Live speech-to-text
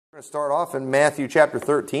We're going to start off in Matthew chapter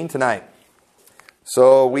 13 tonight.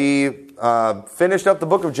 So we finished up the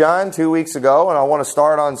book of John 2 weeks ago, and I want to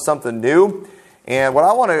start on something new. And what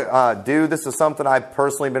I want to do, this is something I've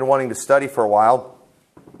personally been wanting to study for a while.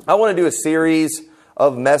 I want to do a series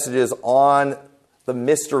of messages on the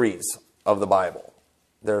mysteries of the Bible.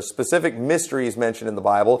 There are specific mysteries mentioned in the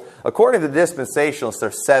Bible. According to the dispensationalists, there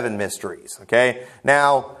are 7 mysteries. Okay?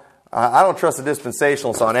 Now, I don't trust the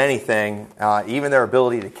dispensationalists on anything, even their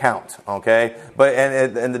ability to count, okay? But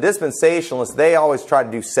and the dispensationalists, they always try to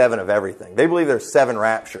do 7 of everything. They believe there's 7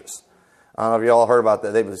 raptures. I don't know if you all heard about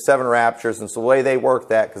that. They believe 7 raptures, and so the way they work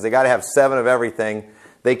that, because they got to have 7 of everything,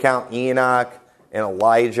 they count Enoch and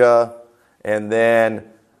Elijah, and then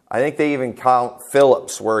I think they even count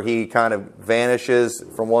Philip's, where he kind of vanishes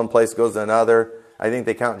from one place, goes to another. I think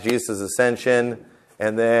they count Jesus' ascension,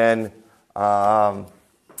 and then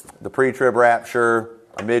the pre-trib rapture,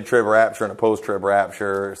 a mid-trib rapture, and a post-trib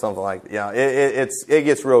rapture, or something like that. Yeah, it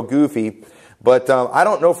gets real goofy. But I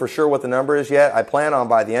don't know for sure what the number is yet. I plan on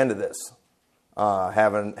by the end of this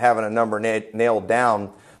having a number nailed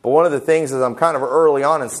down. But one of the things is I'm kind of early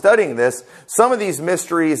on in studying this. Some of these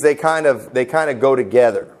mysteries they kind of go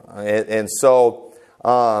together, and so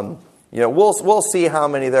we'll see how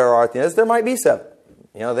many there are at the end. There might be 7.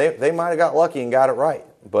 They might have got lucky and got it right,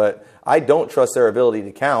 but I don't trust their ability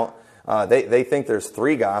to count. They think there's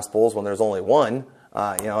 3 gospels when there's only 1,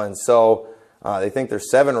 and so they think there's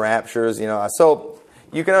 7 raptures, So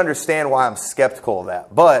you can understand why I'm skeptical of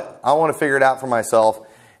that, but I want to figure it out for myself.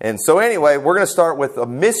 And so anyway, we're going to start with a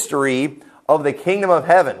mystery of the kingdom of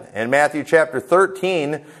heaven. And Matthew chapter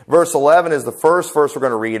 13, verse 11 is the first verse we're going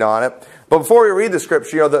to read on it. But before we read the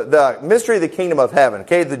scripture, the mystery of the kingdom of heaven.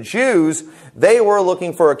 Okay, the Jews, they were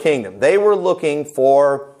looking for a kingdom. They were looking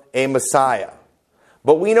for a Messiah.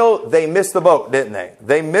 But we know they missed the boat, didn't they?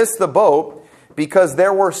 They missed the boat because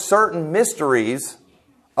there were certain mysteries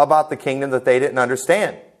about the kingdom that they didn't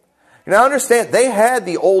understand. Now understand, they had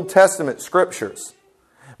the Old Testament scriptures,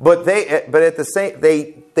 but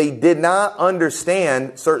they did not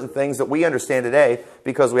understand certain things that we understand today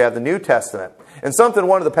because we have the New Testament. And something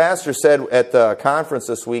one of the pastors said at the conference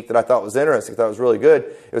this week that I thought was interesting, I thought was really good,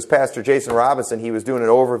 it was Pastor Jason Robinson. He was doing an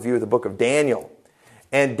overview of the book of Daniel.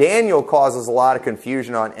 And Daniel causes a lot of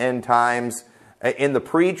confusion on end times in the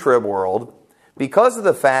pre-trib world because of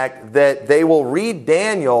the fact that they will read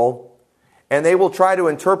Daniel and they will try to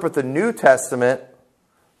interpret the New Testament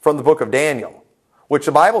from the book of Daniel, which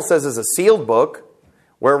the Bible says is a sealed book,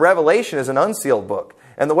 where Revelation is an unsealed book.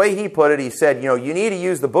 And the way he put it, he said, you need to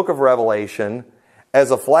use the book of Revelation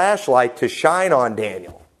as a flashlight to shine on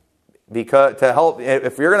Daniel. Because to help,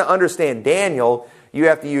 if you're going to understand Daniel, you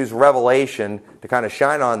have to use Revelation to kind of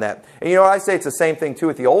shine on that. And I say it's the same thing too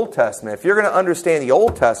with the Old Testament. If you're going to understand the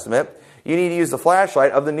Old Testament, you need to use the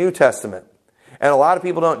flashlight of the New Testament. And a lot of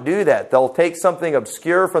people don't do that. They'll take something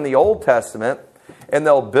obscure from the Old Testament and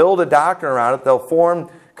they'll build a doctrine around it. They'll form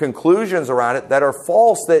conclusions around it that are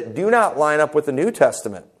false, that do not line up with the New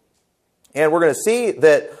Testament. And we're going to see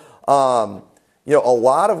that a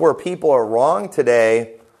lot of where people are wrong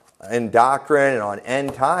today in doctrine and on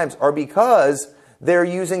end times are because they're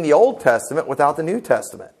using the Old Testament without the New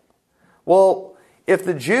Testament. Well, if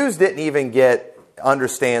the Jews didn't even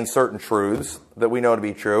understand certain truths that we know to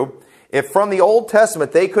be true, if from the Old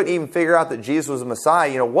Testament they couldn't even figure out that Jesus was the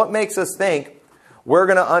Messiah, what makes us think we're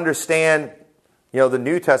going to understand the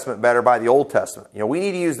New Testament better by the Old Testament? We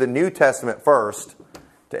need to use the New Testament first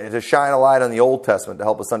to shine a light on the Old Testament to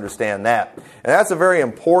help us understand that. And that's a very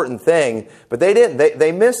important thing, but they didn't.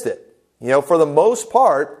 They missed it. For the most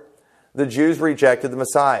part, the Jews rejected the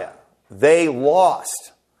Messiah. They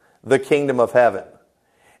lost the kingdom of heaven.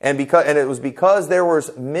 And it was because there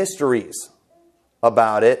was mysteries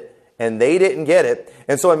about it, and they didn't get it.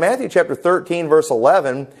 And so in Matthew chapter 13, verse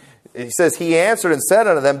 11, it says, He answered and said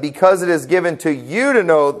unto them, because it is given to you to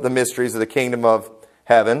know the mysteries of the kingdom of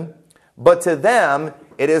heaven, but to them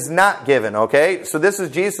it is not given. Okay? So this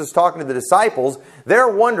is Jesus talking to the disciples. They're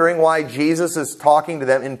wondering why Jesus is talking to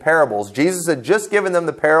them in parables. Jesus had just given them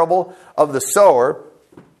the parable of the sower,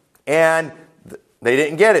 and they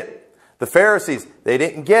didn't get it. The Pharisees, they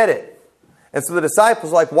didn't get it. And so the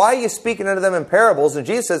disciples are like, why are you speaking unto them in parables? And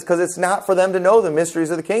Jesus says, because it's not for them to know the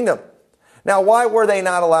mysteries of the kingdom. Now, why were they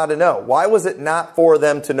not allowed to know? Why was it not for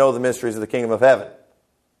them to know the mysteries of the kingdom of heaven?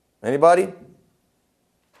 Anybody?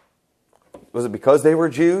 Was it because they were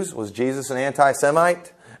Jews? Was Jesus an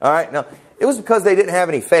anti-Semite? All right, no. It was because they didn't have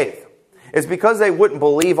any faith. It's because they wouldn't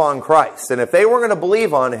believe on Christ. And if they weren't going to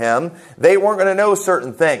believe on Him, they weren't going to know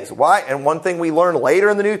certain things. Why? And one thing we learn later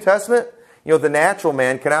in the New Testament, the natural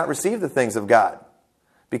man cannot receive the things of God.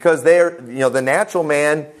 Because the natural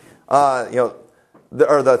man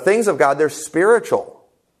the things of God, they're spiritual.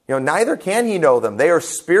 Neither can he know them. They are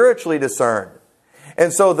spiritually discerned.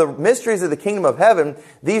 And so the mysteries of the kingdom of heaven,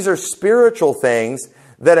 these are spiritual things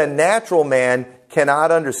that a natural man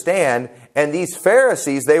cannot understand. And these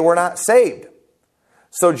Pharisees, they were not saved.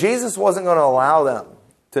 So Jesus wasn't going to allow them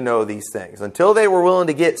to know these things. Until they were willing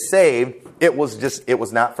to get saved, it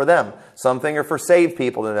was not for them. Something are for saved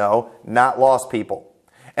people to know, not lost people.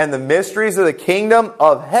 And the mysteries of the kingdom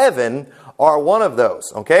of heaven are one of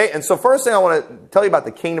those. Okay? And so first thing I want to tell you about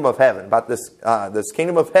the kingdom of heaven, about this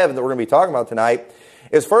kingdom of heaven that we're going to be talking about tonight,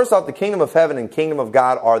 is first off, the kingdom of heaven and kingdom of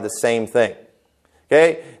God are the same thing.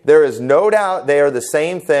 Okay? There is no doubt they are the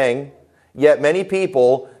same thing, yet many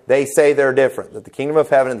people, they say they're different, that the kingdom of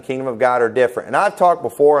heaven and the kingdom of God are different. And I've talked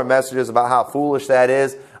before in messages about how foolish that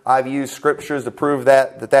is. I've used scriptures to prove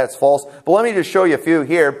that's false. But let me just show you a few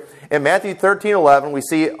here. In Matthew 13:11, we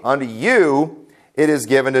see, unto you it is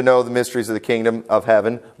given to know the mysteries of the kingdom of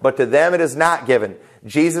heaven, but to them it is not given.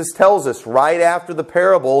 Jesus tells us right after the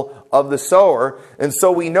parable of the sower. And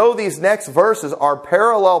so we know these next verses are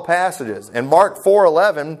parallel passages. In Mark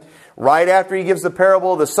 4:11, right after he gives the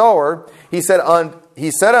parable of the sower, he said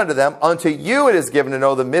unto them, unto you it is given to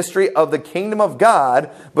know the mystery of the kingdom of God,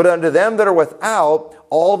 but unto them that are without,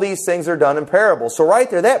 all these things are done in parables. So right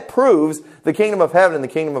there, that proves the kingdom of heaven and the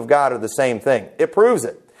kingdom of God are the same thing. It proves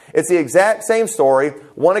it. It's the exact same story.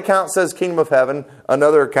 One account says kingdom of heaven,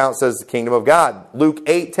 another account says the kingdom of God. Luke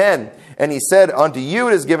 8:10, and he said, unto you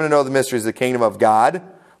it is given to know the mysteries of the kingdom of God,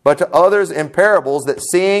 but to others in parables, that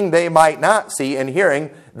seeing they might not see, and hearing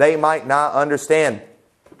they might not understand.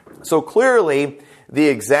 So clearly, the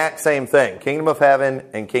exact same thing. Kingdom of heaven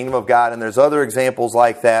and kingdom of God. And there's other examples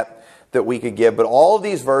like that we could give. But all of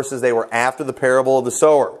these verses, they were after the parable of the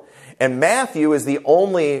sower. And Matthew is the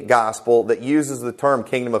only gospel that uses the term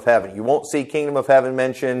kingdom of heaven. You won't see kingdom of heaven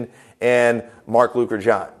mentioned in Mark, Luke, or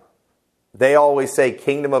John. They always say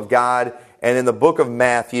kingdom of God. And in the book of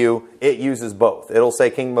Matthew, it uses both. It'll say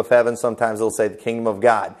kingdom of heaven. Sometimes it'll say the kingdom of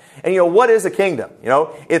God. And what is a kingdom?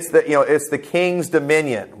 It's the king's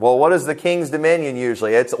dominion. Well, what is the king's dominion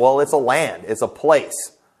usually? It's a land. It's a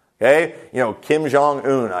place. Okay? Kim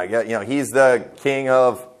Jong-un, he's the king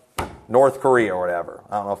of North Korea or whatever.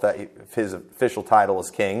 I don't know if his official title is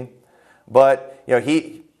king. But,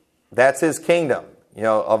 that's his kingdom,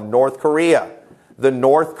 of North Korea. The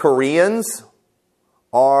North Koreans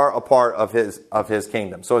are a part of his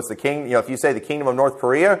kingdom. So it's the king, if you say the kingdom of North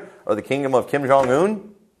Korea or the kingdom of Kim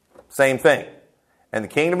Jong-un, same thing. And the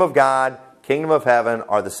kingdom of God, kingdom of heaven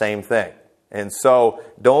are the same thing. And so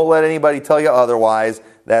don't let anybody tell you otherwise.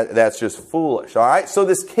 That's just foolish. All right? So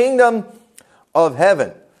this kingdom of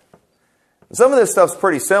heaven. Some of this stuff's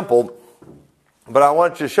pretty simple, but I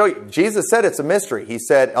want to show you. Jesus said it's a mystery. He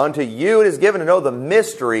said, unto you it is given to know the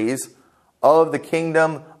mysteries of the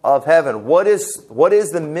kingdom of heaven. What is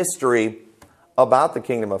the mystery about the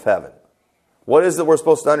kingdom of heaven? What is it we're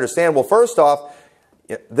supposed to understand? Well, first off,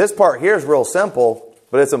 this part here is real simple,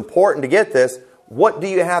 but it's important to get this. What do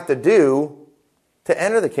you have to do to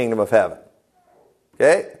enter the kingdom of heaven?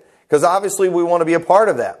 Okay? Because obviously we want to be a part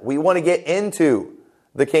of that. We want to get into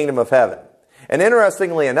the kingdom of heaven. And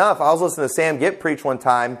interestingly enough, I was listening to Sam Gipp preach one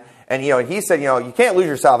time, and he said, you can't lose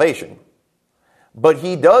your salvation. But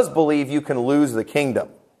he does believe you can lose the kingdom.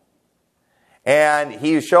 And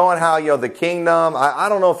he's showing how, the kingdom, I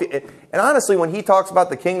don't know and honestly, when he talks about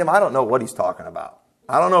the kingdom, I don't know what he's talking about.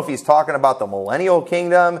 I don't know if he's talking about the millennial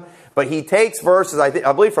kingdom, but he takes verses, I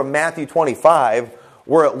believe from Matthew 25,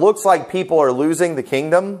 where it looks like people are losing the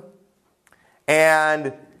kingdom.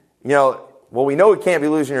 And, we know it can't be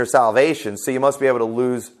losing your salvation, so you must be able to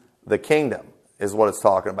lose the kingdom, is what it's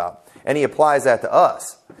talking about. And he applies that to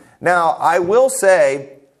us. Now, I will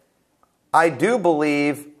say, I do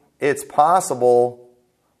believe it's possible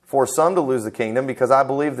for some to lose the kingdom because I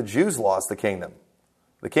believe the Jews lost the kingdom.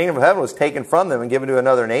 The kingdom of heaven was taken from them and given to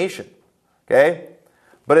another nation. Okay?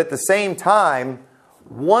 But at the same time,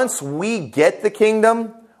 once we get the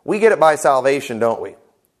kingdom, we get it by salvation, don't we?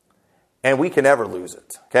 And we can never lose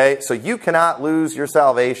it. Okay? So you cannot lose your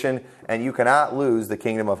salvation and you cannot lose the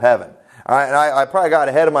kingdom of heaven. All right, and I probably got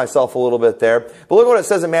ahead of myself a little bit there. But look what it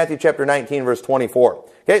says in Matthew chapter 19, verse 24.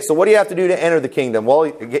 Okay, so what do you have to do to enter the kingdom? Well,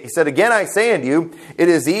 he said, again, I say unto you, it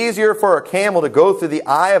is easier for a camel to go through the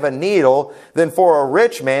eye of a needle than for a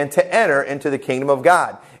rich man to enter into the kingdom of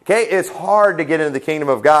God. Okay, it's hard to get into the kingdom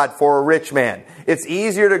of God for a rich man. It's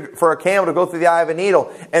easier for a camel to go through the eye of a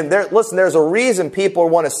needle. And listen, there's a reason people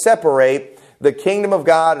want to separate the kingdom of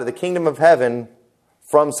God or the kingdom of heaven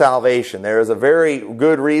from salvation. There is a very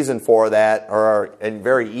good reason for that, or a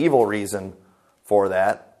very evil reason for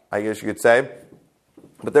that, I guess you could say.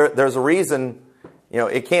 But there's a reason,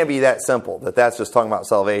 it can't be that simple, that's just talking about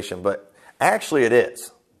salvation. But actually it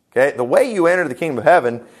is. Okay? The way you enter the kingdom of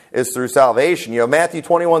heaven is through salvation. Matthew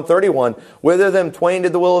 21:31, whither them twain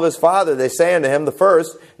did the will of his Father, they say unto him, the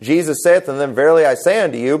first, Jesus saith unto them, verily I say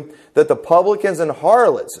unto you, that the publicans and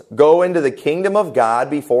harlots go into the kingdom of God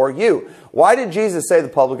before you. Why did Jesus say the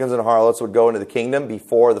publicans and harlots would go into the kingdom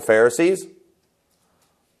before the Pharisees?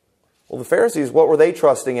 Well, the Pharisees, what were they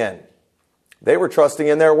trusting in? They were trusting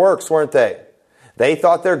in their works, weren't they? They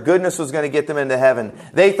thought their goodness was going to get them into heaven.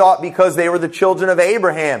 They thought because they were the children of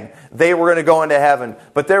Abraham, they were going to go into heaven.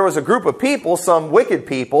 But there was a group of people, some wicked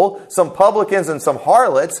people, some publicans and some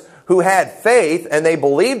harlots, who had faith and they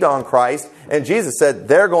believed on Christ. And Jesus said,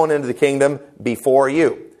 they're going into the kingdom before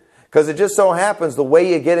you. Because it just so happens the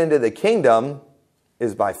way you get into the kingdom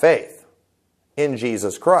is by faith in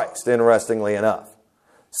Jesus Christ, interestingly enough.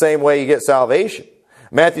 Same way you get salvation.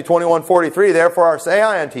 Matthew 21:43, therefore I say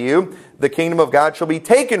unto you, the kingdom of God shall be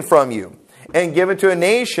taken from you and given to a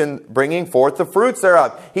nation, bringing forth the fruits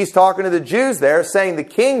thereof. He's talking to the Jews there, saying the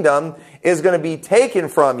kingdom is going to be taken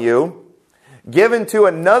from you, given to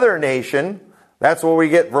another nation. That's where we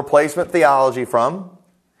get replacement theology from.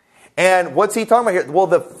 And what's he talking about here? Well,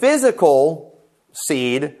 the physical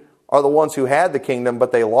seed are the ones who had the kingdom,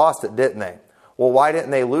 but they lost it, didn't they? Well, why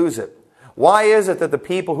didn't they lose it? Why is it that the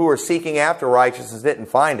people who are seeking after righteousness didn't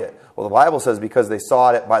find it? Well, the Bible says because they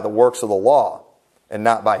sought it by the works of the law and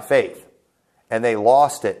not by faith. And they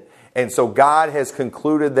lost it. And so God has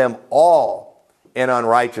concluded them all in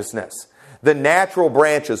unrighteousness. The natural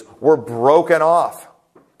branches were broken off.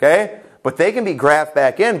 Okay? But they can be grafted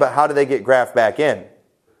back in. But how do they get grafted back in?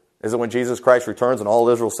 Is it when Jesus Christ returns and all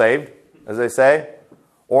Israel saved, as they say?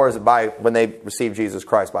 Or is it by when they receive Jesus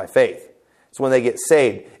Christ by faith? It's when they get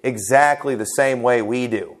saved, exactly the same way we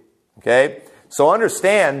do. Okay? So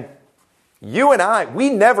understand, you and I, we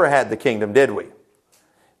never had the kingdom, did we?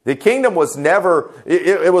 The kingdom was never,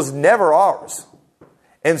 it was never ours.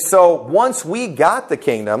 And so once we got the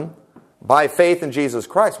kingdom by faith in Jesus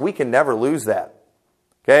Christ, we can never lose that.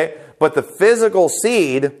 Okay? But the physical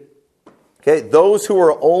seed, okay, those who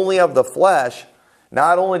are only of the flesh,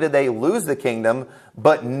 not only did they lose the kingdom,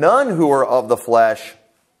 but none who are of the flesh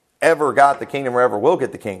ever got the kingdom or ever will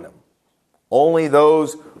get the kingdom. Only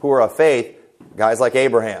those who are of faith, guys like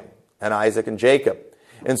Abraham and Isaac and Jacob.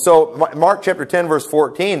 And so Mark chapter 10 verse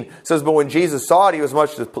 14 says, but when Jesus saw it, he was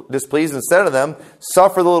much displeased and said to them,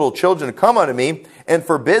 suffer the little children to come unto me, and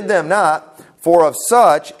forbid them not, for of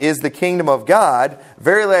such is the kingdom of God.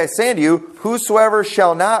 Verily I say unto you, whosoever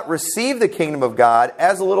shall not receive the kingdom of God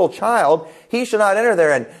as a little child, he shall not enter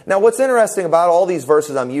therein. Now what's interesting about all these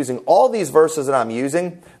verses I'm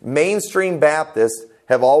using, mainstream Baptists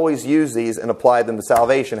have always used these and applied them to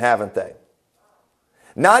salvation, haven't they?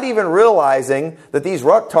 Not even realizing that these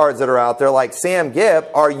rucktards that are out there like Sam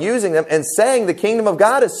Gipp are using them and saying the kingdom of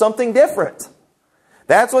God is something different.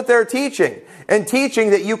 That's what they're teaching. And teaching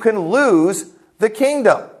that you can lose the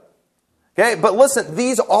kingdom. Okay, but listen,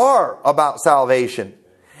 these are about salvation.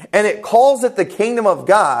 And it calls it the kingdom of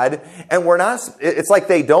God. And we're not, it's like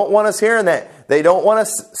they don't want us hearing that. They don't want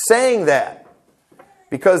us saying that.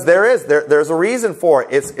 Because there's a reason for it.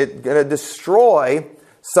 It's going to destroy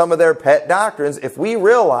some of their pet doctrines if we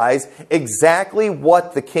realize exactly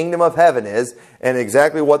what the kingdom of heaven is and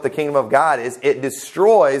exactly what the kingdom of God is. It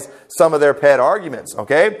destroys some of their pet arguments,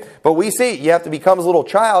 okay? But we see you have to become as a little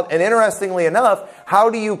child. And interestingly enough,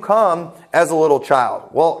 how do you come as a little child?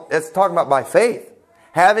 Well, it's talking about by faith.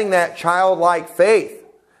 Having that childlike faith.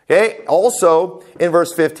 Okay? Also, in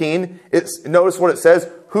verse 15, notice what it says,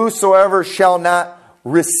 whosoever shall not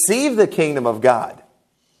receive the kingdom of God.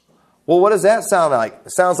 Well, what does that sound like?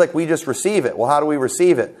 It sounds like we just receive it. Well, how do we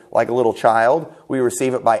receive it? Like a little child. We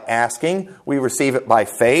receive it by asking. We receive it by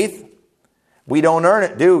faith. We don't earn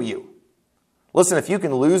it, do you? Listen, if you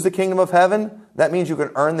can lose the kingdom of heaven, that means you can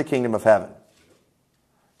earn the kingdom of heaven.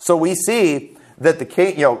 So we see that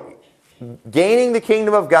gaining the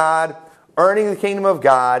kingdom of God, earning the kingdom of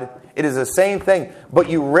God, it is the same thing. But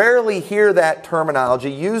you rarely hear that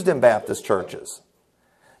terminology used in Baptist churches.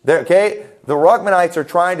 Okay? The Ruckmanites are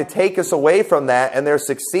trying to take us away from that, and they're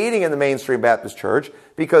succeeding in the mainstream Baptist church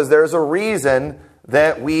because there's a reason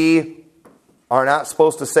that we are not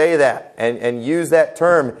supposed to say that and use that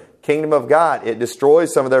term, kingdom of God. It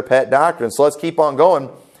destroys some of their pet doctrines. So let's keep on going,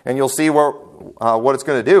 and you'll see what it's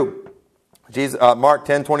going to do. Mark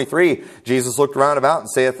 10:23, Jesus looked round about and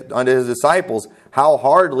saith unto his disciples, how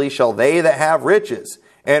hardly shall they that have riches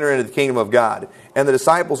enter into the kingdom of God? And the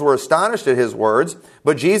disciples were astonished at his words.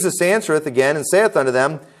 But Jesus answereth again and saith unto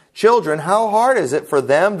them, children, how hard is it for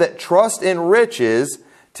them that trust in riches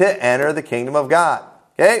to enter the kingdom of God?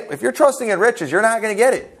 Okay? If you're trusting in riches, you're not going to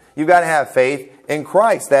get it. You've got to have faith in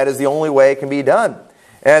Christ. That is the only way it can be done.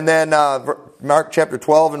 And then Mark chapter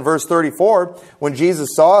 12 and verse 34, when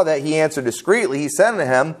Jesus saw that, he answered discreetly. He said unto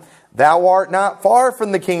him, Thou art not far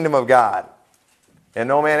from the kingdom of God. And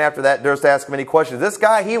no man after that durst ask him any questions. This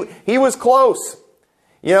guy, he was close.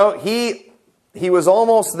 You know, he was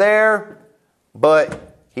almost there,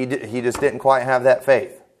 but he just didn't quite have that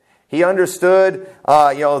faith. He understood,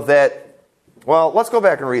 that. Well, let's go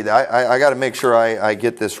back and read that. I got to make sure I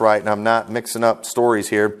get this right and I'm not mixing up stories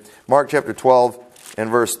here. Mark chapter 12 and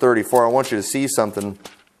verse 34. I want you to see something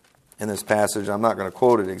in this passage. I'm not going to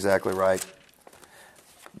quote it exactly right.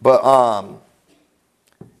 But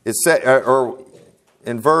it said, or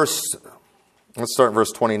in verse, let's start in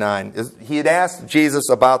verse 29. He had asked Jesus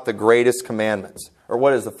about the greatest commandments, or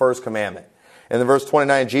what is the first commandment. And in verse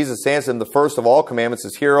 29, Jesus answered him, The first of all commandments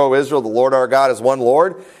is, Hear, O Israel, the Lord our God is one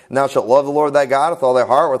Lord. And thou shalt love the Lord thy God with all thy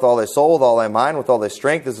heart, with all thy soul, with all thy mind, with all thy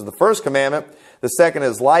strength. This is the first commandment. The second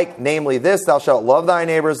is like, namely this, Thou shalt love thy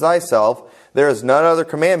neighbor as thyself. There is none other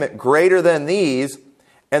commandment greater than these.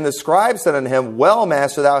 And the scribe said unto him, Well,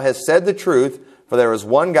 master, thou hast said the truth, for there is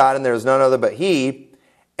one God, and there is none other but he.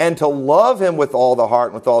 And to love him with all the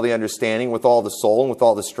heart, and with all the understanding, with all the soul, and with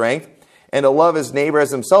all the strength, and to love his neighbor as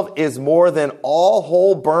himself is more than all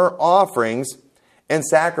whole burnt offerings and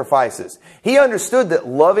sacrifices. He understood that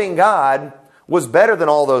loving God was better than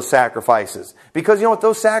all those sacrifices. Because you know what?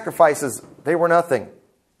 Those sacrifices, they were nothing.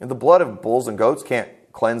 And the blood of bulls and goats can't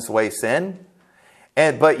cleanse away sin.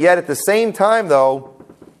 But yet at the same time, though,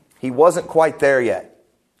 he wasn't quite there yet.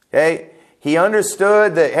 Okay? He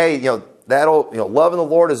understood that, hey, loving the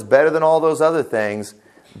Lord is better than all those other things.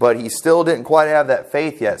 But he still didn't quite have that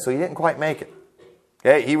faith yet, so he didn't quite make it.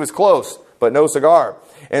 Okay, he was close, but no cigar.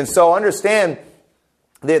 And so understand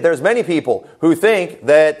that there's many people who think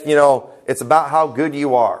that, it's about how good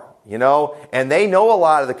you are, and they know a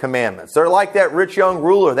lot of the commandments. They're like that rich young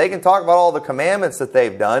ruler. They can talk about all the commandments that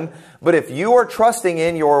they've done, but if you are trusting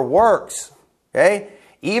in your works, okay,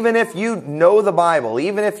 even if you know the Bible,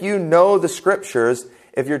 even if you know the Scriptures,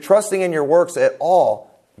 if you're trusting in your works at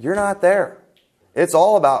all, you're not there. It's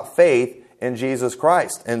all about faith in Jesus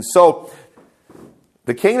Christ. And so,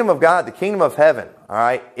 the kingdom of God, the kingdom of heaven, all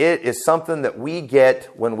right, it is something that we get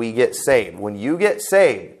when we get saved. When you get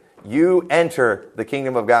saved, you enter the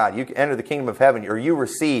kingdom of God. You enter the kingdom of heaven, or you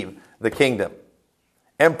receive the kingdom.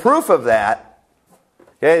 And proof of that,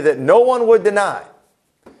 okay, that no one would deny,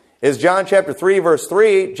 is John chapter 3, verse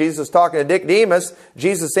 3. Jesus talking to Nicodemus.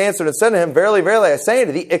 Jesus answered and said to him, Verily, verily, I say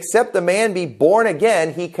unto thee, except the man be born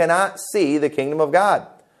again, he cannot see the kingdom of God.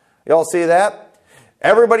 Y'all see that?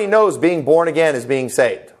 Everybody knows being born again is being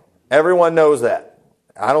saved. Everyone knows that.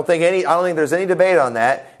 I don't think there's any debate on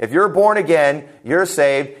that. If you're born again, you're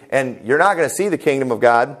saved, and you're not going to see the kingdom of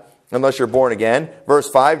God unless you're born again. Verse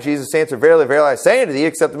 5, Jesus answered, Verily, verily, I say unto thee,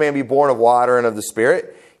 except the man be born of water and of the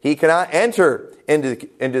Spirit, he cannot enter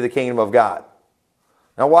into the kingdom of God.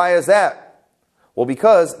 Now, why is that? Well,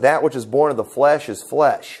 because that which is born of the flesh is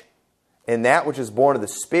flesh, and that which is born of the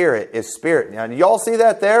Spirit is spirit. Now, do y'all see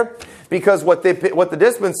that there? Because what the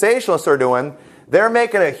dispensationalists are doing, they're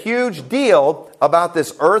making a huge deal about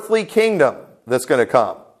this earthly kingdom that's going to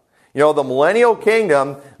come. The millennial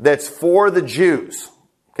kingdom that's for the Jews.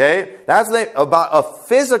 Okay? That's about a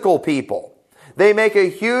physical people. They make a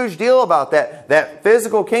huge deal about that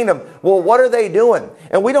physical kingdom. Well, what are they doing?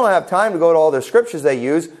 And we don't have time to go to all the scriptures they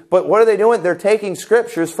use, but what are they doing? They're taking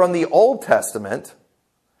scriptures from the Old Testament,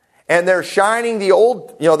 and they're shining the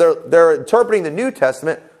Old, they're interpreting the New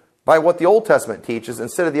Testament by what the Old Testament teaches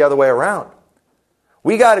instead of the other way around.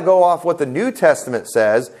 We got to go off what the New Testament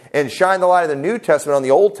says and shine the light of the New Testament on the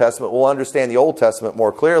Old Testament. We'll understand the Old Testament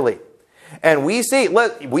more clearly. And we see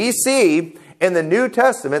in the New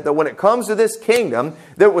Testament that when it comes to this kingdom,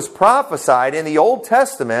 that was prophesied in the Old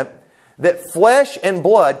Testament that flesh and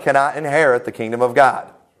blood cannot inherit the kingdom of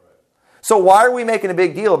God. So why are we making a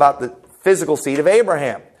big deal about the physical seed of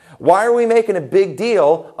Abraham? Why are we making a big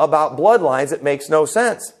deal about bloodlines? It makes no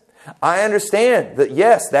sense. I understand that,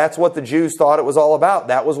 yes, that's what the Jews thought it was all about.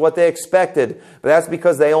 That was what they expected. But that's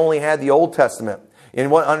because they only had the Old Testament.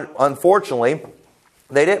 And unfortunately,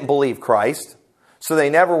 they didn't believe Christ. So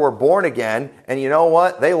they never were born again. And you know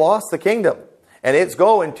what? They lost the kingdom. And it's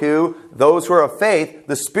going to those who are of faith,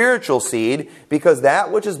 the spiritual seed, because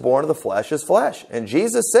that which is born of the flesh is flesh. And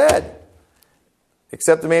Jesus said,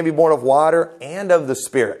 except a man be born of water and of the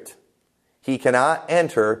Spirit, he cannot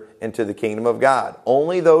enter into the kingdom of God.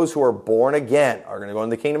 Only those who are born again are going to go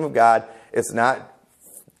into the kingdom of God. It's not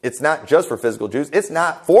just for physical Jews. It's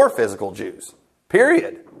not for physical Jews.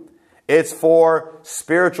 Period. It's for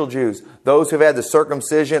spiritual Jews, those who've had the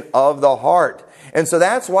circumcision of the heart. And so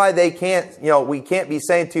that's why they can't, we can't be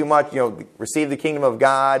saying too much, receive the kingdom of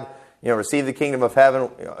God, receive the kingdom of heaven,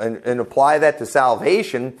 and apply that to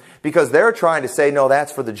salvation, because they're trying to say, no,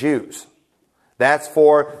 that's for the Jews. That's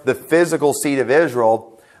for the physical seed of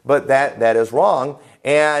Israel, but that is wrong.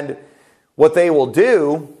 And what they will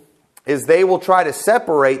do is they will try to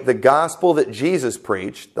separate the gospel that Jesus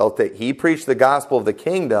preached. He preached the gospel of the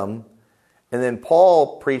kingdom, and then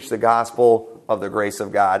Paul preached the gospel of the grace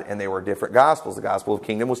of God, and they were different gospels. The gospel of the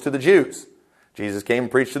kingdom was to the Jews. Jesus came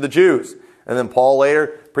and preached to the Jews. And then Paul later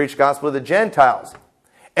preached the gospel to the Gentiles.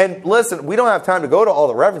 And listen, we don't have time to go to all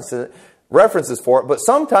the references for it, but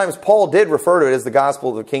sometimes Paul did refer to it as the gospel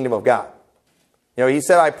of the kingdom of God. He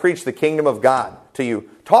said, I preach the kingdom of God to you,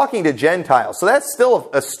 talking to Gentiles. So that's still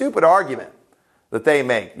a stupid argument that they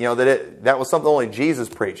make, that was something only Jesus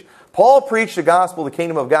preached. Paul preached the gospel of the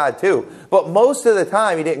kingdom of God too, but most of the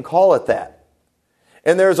time he didn't call it that.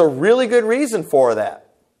 And there's a really good reason for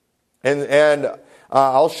that. And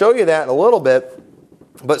I'll show you that in a little bit.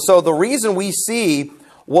 But so the reason we see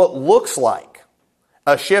what looks like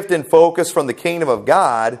a shift in focus from the kingdom of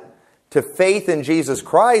God to faith in Jesus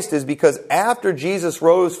Christ is because after Jesus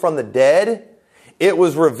rose from the dead, it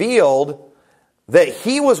was revealed that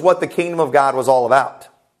He was what the kingdom of God was all about.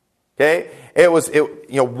 Okay?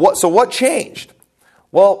 So what changed?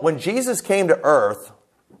 Well, when Jesus came to earth,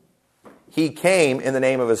 He came in the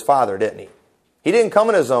name of His Father, didn't He? He didn't come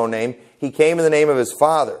in His own name. He came in the name of His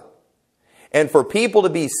Father. And for people to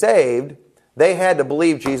be saved, they had to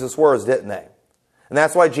believe Jesus' words, didn't they? And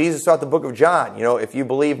that's why Jesus taught the book of John. If you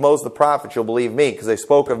believe Moses the prophet, you'll believe me, because they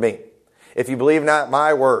spoke of me. If you believe not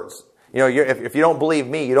my words, if you don't believe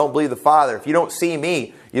me, you don't believe the Father. If you don't see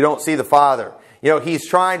me, you don't see the Father. He's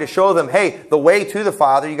trying to show them, hey, the way to the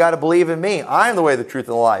Father, you got to believe in me. I am the way, the truth,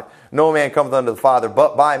 and the life. No man cometh unto the Father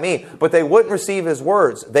but by me. But they wouldn't receive His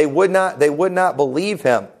words. They would not believe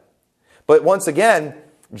Him. But once again,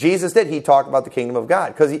 Jesus did. He talked about the kingdom of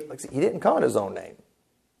God because he didn't come in His own name.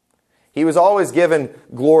 He was always giving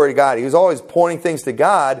glory to God. He was always pointing things to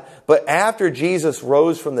God. But after Jesus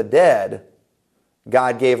rose from the dead,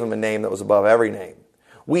 God gave Him a name that was above every name.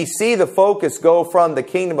 We see the focus go from the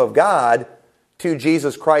kingdom of God to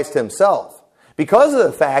Jesus Christ Himself, because of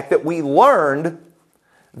the fact that we learned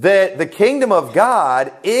that the kingdom of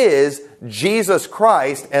God is Jesus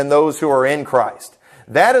Christ and those who are in Christ.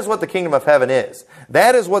 That is what the kingdom of heaven is.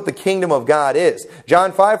 That is what the kingdom of God is.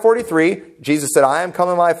 John 5:43, Jesus said, I am come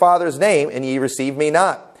in my Father's name, and ye receive me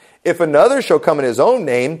not. If another shall come in his own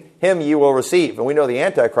name, him ye will receive. And we know the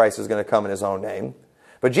Antichrist is going to come in his own name.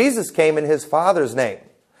 But Jesus came in His Father's name.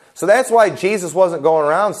 So that's why Jesus wasn't going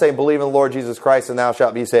around saying, believe in the Lord Jesus Christ and thou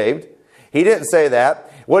shalt be saved. He didn't say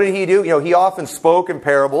that. What did He do? He often spoke in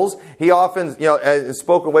parables. He often,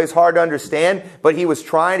 spoke in ways hard to understand, but He was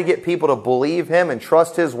trying to get people to believe Him and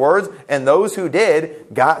trust His words. And those who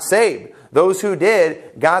did got saved. Those who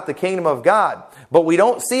did got the kingdom of God. But we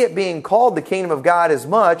don't see it being called the kingdom of God as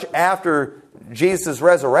much after Jesus'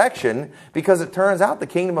 resurrection, because it turns out the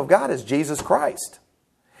kingdom of God is Jesus Christ.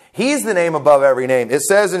 He's the name above every name. It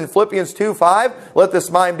says in Philippians 2:5, let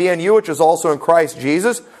this mind be in you, which is also in Christ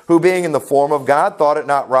Jesus, who being in the form of God, thought it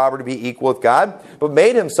not robbery to be equal with God, but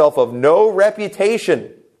made Himself of no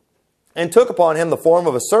reputation, and took upon Him the form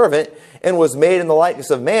of a servant, and was made in the likeness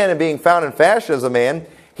of man, and being found in fashion as a man,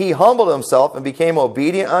 He humbled Himself, and became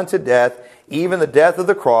obedient unto death, even the death of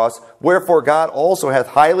the cross. Wherefore God also hath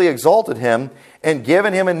highly exalted Him, and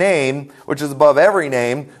given Him a name which is above every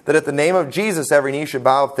name, that at the name of Jesus every knee should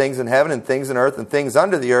bow of things in heaven and things in earth and things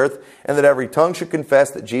under the earth, and that every tongue should confess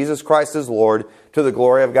that Jesus Christ is Lord, to the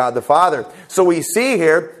glory of God the Father. So we see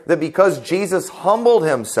here that because Jesus humbled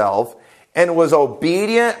Himself and was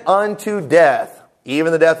obedient unto death,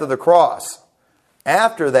 even the death of the cross,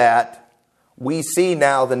 after that, we see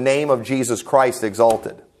now the name of Jesus Christ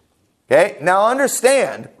exalted. Okay? Now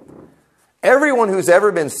understand, everyone who's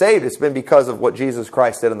ever been saved, it's been because of what Jesus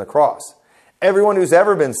Christ did on the cross. Everyone who's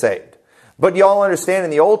ever been saved. But y'all understand,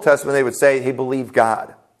 in the Old Testament, they would say he believed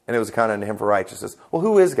God, and it was accounted unto him for righteousness. Well,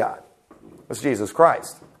 who is God? It's Jesus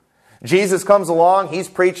Christ. Jesus comes along, He's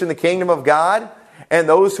preaching the kingdom of God, and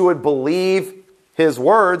those who would believe His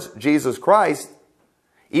words, Jesus Christ,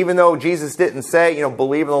 even though Jesus didn't say,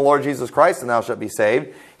 believe in the Lord Jesus Christ and thou shalt be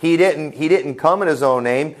saved. He didn't come in His own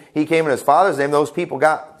name. He came in His Father's name. Those people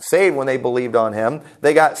got saved when they believed on Him.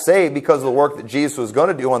 They got saved because of the work that Jesus was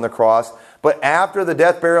going to do on the cross. But after the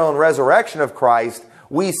death, burial, and resurrection of Christ,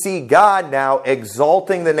 we see God now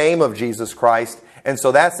exalting the name of Jesus Christ. And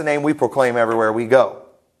so that's the name we proclaim everywhere we go.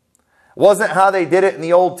 It wasn't how they did it in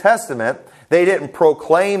the Old Testament. They didn't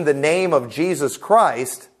proclaim the name of Jesus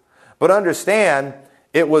Christ, but understand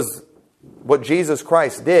it was what Jesus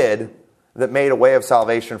Christ did that made a way of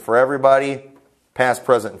salvation for everybody, past,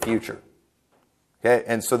 present, and future. Okay?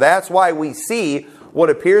 And so that's why we see what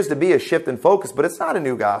appears to be a shift in focus, but it's not a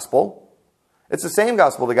new gospel. It's the same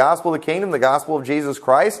gospel. The gospel of the kingdom, the gospel of Jesus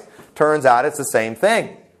Christ, turns out it's the same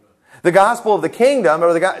thing. The gospel of the kingdom,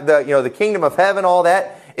 or the kingdom of heaven, all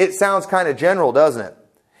that, it sounds kind of general, doesn't it?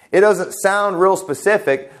 It doesn't sound real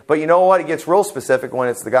specific, but you know what? It gets real specific when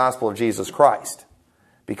it's the gospel of Jesus Christ.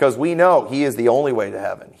 Because we know He is the only way to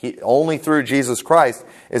heaven. Only through Jesus Christ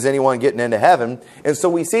is anyone getting into heaven. And so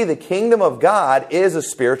we see the kingdom of God is a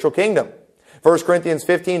spiritual kingdom. 1 Corinthians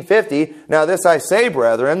 15:50, now this I say,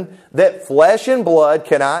 brethren, that flesh and blood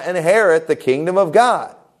cannot inherit the kingdom of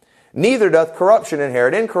God. Neither doth corruption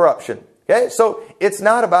inherit incorruption. Okay? So it's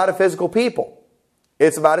not about a physical people.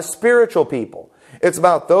 It's about a spiritual people. It's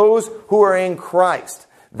about those who are in Christ.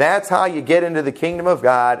 That's how you get into the kingdom of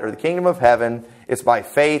God or the kingdom of heaven. It's by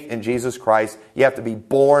faith in Jesus Christ. You have to be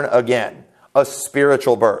born again. A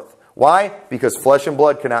spiritual birth. Why? Because flesh and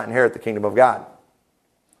blood cannot inherit the kingdom of God.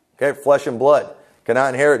 Okay? Flesh and blood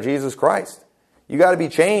cannot inherit Jesus Christ. You got to be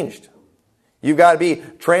changed. You've got to be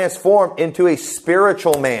transformed into a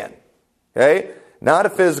spiritual man. Okay? Not a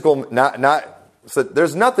physical, so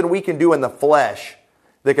there's nothing we can do in the flesh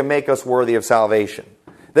that can make us worthy of salvation.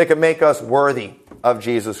 That can make us worthy of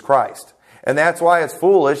Jesus Christ. And that's why it's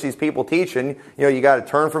foolish, these people teaching, you got to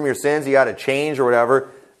turn from your sins, you got to change or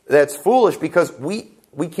whatever. That's foolish because we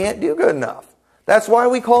can't do good enough. That's why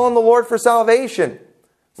we call on the Lord for salvation.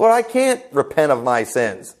 Lord, I can't repent of my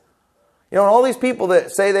sins. And all these people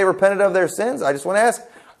that say they repented of their sins, I just want to ask,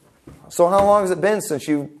 so how long has it been since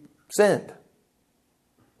you sinned?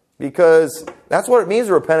 Because that's what it means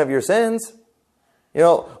to repent of your sins.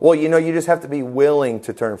 You just have to be willing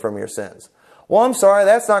to turn from your sins. Well, I'm sorry,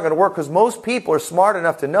 that's not going to work because most people are smart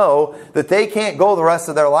enough to know that they can't go the rest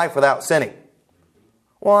of their life without sinning.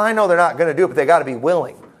 Well, I know they're not going to do it, but they got to be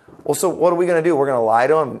willing. Well, so what are we going to do? We're going to lie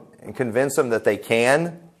to them and convince them that they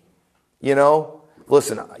can?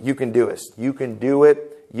 Listen, you can do it. You can do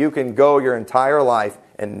it. You can go your entire life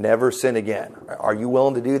and never sin again. Are you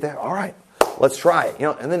willing to do that? All right, let's try it.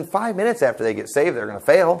 And then 5 minutes after they get saved, they're going to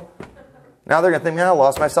fail. Now they're going to think, man, I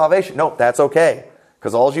lost my salvation. Nope, that's okay.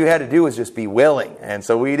 Because all you had to do was just be willing. And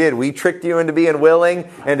so we did. We tricked you into being willing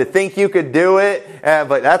and to think you could do it.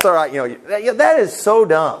 But that's all right. That is so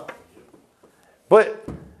dumb.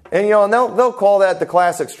 And they'll call that the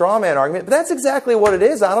classic straw man argument. But that's exactly what it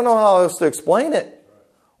is. I don't know how else to explain it.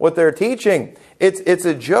 What they're teaching. It's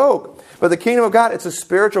a joke. But the kingdom of God, it's a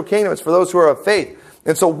spiritual kingdom. It's for those who are of faith.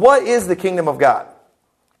 And so what is the kingdom of God?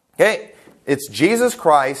 Okay? It's Jesus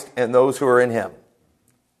Christ and those who are in Him.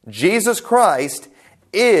 Jesus Christ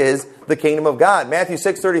is the kingdom of God. Matthew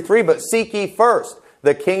 6:33, but seek ye first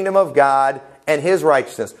the kingdom of God and His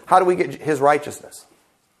righteousness. How do we get His righteousness?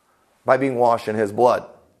 By being washed in His blood.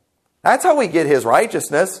 That's how we get His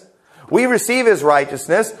righteousness. We receive His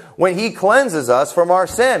righteousness when He cleanses us from our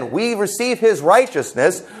sin. We receive His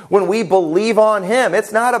righteousness when we believe on Him.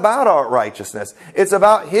 It's not about our righteousness. It's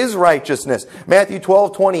about His righteousness. Matthew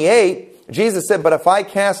 12:28, Jesus said, but if I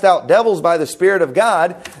cast out devils by the Spirit of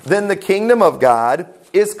God, then the kingdom of God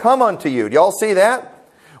is come unto you. Do y'all see that?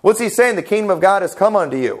 What's He saying? The kingdom of God has come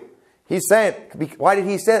unto you. He's saying, why did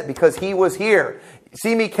He say it? Because He was here.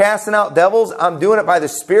 See me casting out devils? I'm doing it by the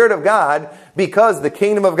Spirit of God because the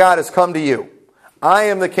kingdom of God has come to you. I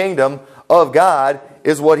am the kingdom of God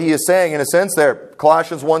is what He is saying in a sense there.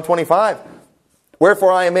 Colossians 1:25.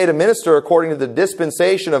 Wherefore I am made a minister according to the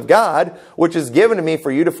dispensation of God, which is given to me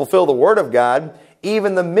for you to fulfill the word of God,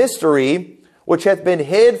 even the mystery which hath been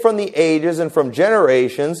hid from the ages and from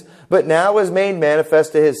generations, but now is made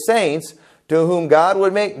manifest to His saints, to whom God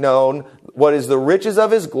would make known what is the riches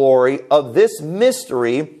of His glory, of this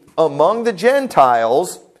mystery among the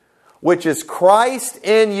Gentiles, which is Christ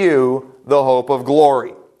in you, the hope of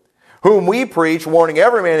glory. Whom we preach, warning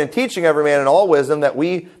every man and teaching every man in all wisdom, that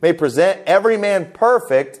we may present every man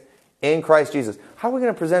perfect in Christ Jesus. How are we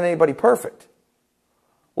going to present anybody perfect?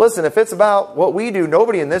 Listen, if it's about what we do,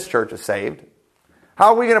 nobody in this church is saved.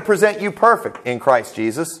 How are we going to present you perfect in Christ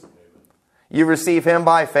Jesus? You receive Him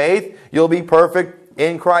by faith, you'll be perfect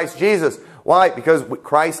in Christ Jesus. Why? Because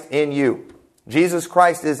Christ in you. Jesus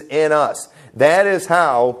Christ is in us. That is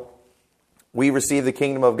how we receive the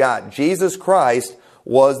kingdom of God. Jesus Christ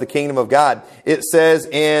was the kingdom of God. It says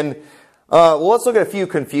in, let's look at a few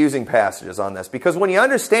confusing passages on this. Because when you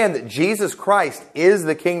understand that Jesus Christ is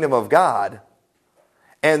the kingdom of God,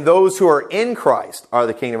 and those who are in Christ are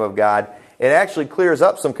the kingdom of God, it actually clears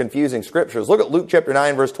up some confusing scriptures. Look at Luke chapter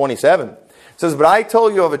 9, verse 27. It says, but I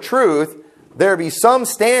tell you of a truth, there be some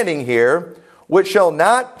standing here which shall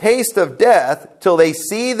not taste of death till they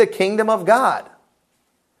see the kingdom of God.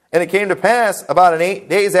 And it came to pass, about 8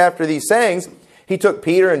 days after these sayings, he took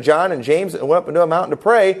Peter and John and James and went up into a mountain to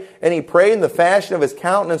pray. And he prayed, and the fashion of his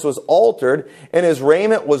countenance was altered, and his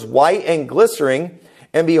raiment was white and glistering.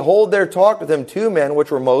 And behold, there talked with him 2 men,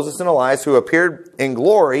 which were Moses and Elias, who appeared in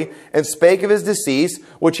glory, and spake of his decease,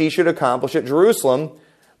 which he should accomplish at Jerusalem.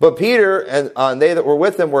 But Peter and they that were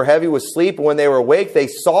with him were heavy with sleep, and when they were awake, they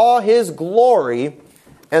saw his glory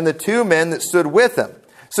and the 2 men that stood with him.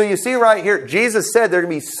 So you see right here, Jesus said there are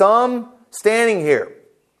going to be some standing here,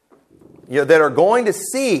 that are going to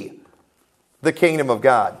see the kingdom of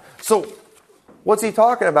God. So what's he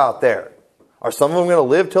talking about there? Are some of them going to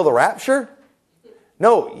live till the rapture?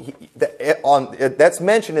 No, that's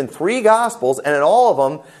mentioned in 3 Gospels, and in all of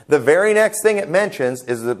them, the very next thing it mentions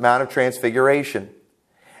is the Mount of Transfiguration.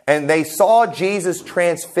 And they saw Jesus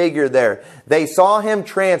transfigured there. They saw him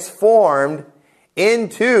transformed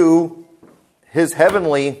into his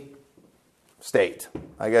heavenly state,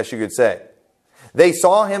 I guess you could say. They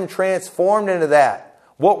saw him transformed into that.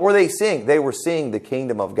 What were they seeing? They were seeing the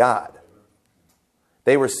kingdom of God.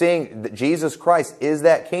 They were seeing that Jesus Christ is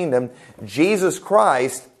that kingdom. Jesus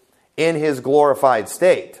Christ in his glorified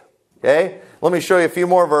state. Okay? Let me show you a few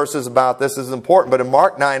more verses about this. This is important. But in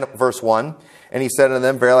Mark 9, verse 1, and he said unto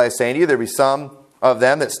them, verily I say unto you, there be some of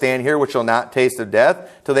them that stand here which shall not taste of death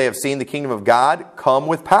till they have seen the kingdom of God come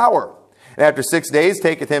with power. And after 6 days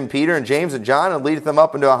taketh him Peter and James and John, and leadeth them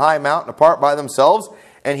up into a high mountain apart by themselves.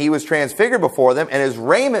 And he was transfigured before them, and his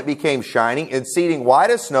raiment became shining, exceeding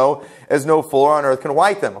white as snow, as no fuller on earth can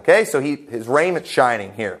white them. Okay, so his raiment's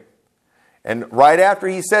shining here. And right after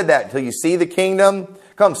he said that, until you see the kingdom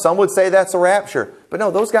come, some would say that's a rapture. But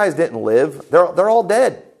no, those guys didn't live. They're all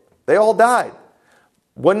dead. They all died.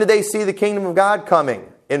 When did they see the kingdom of God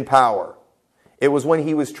coming in power? It was when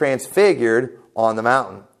he was transfigured on the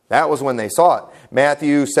mountain. That was when they saw it.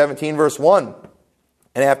 Matthew 17, verse 1.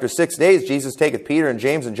 And after 6 days, Jesus taketh Peter and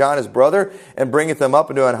James and John his brother, and bringeth them up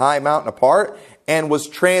into an high mountain apart, and was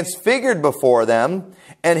transfigured before them,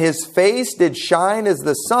 and his face did shine as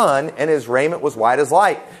the sun, and his raiment was white as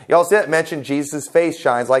light. You all see that mentioned Jesus' face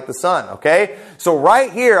shines like the sun, okay? So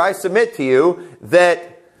right here, I submit to you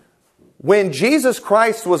that when Jesus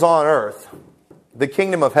Christ was on earth, the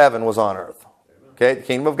kingdom of heaven was on earth. Okay? The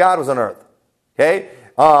kingdom of God was on earth. Okay?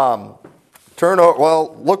 Look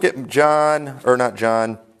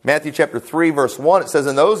at Matthew chapter 3, verse 1. It says,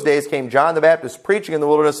 in those days came John the Baptist preaching in the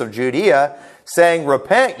wilderness of Judea, saying,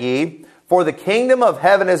 repent ye, for the kingdom of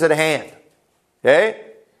heaven is at hand. Okay?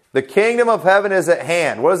 The kingdom of heaven is at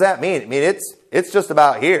hand. What does that mean? I mean, it's just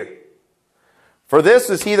about here. For this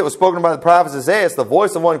is he that was spoken by the prophet Isaiah, the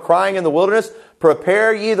voice of one crying in the wilderness,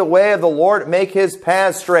 prepare ye the way of the Lord, make his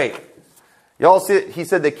paths straight. You all see, he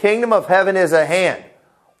said the kingdom of heaven is at hand.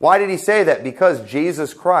 Why did he say that? Because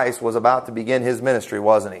Jesus Christ was about to begin his ministry,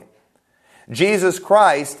 wasn't he? Jesus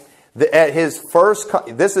Christ, at his first,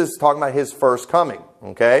 this is talking about his first coming,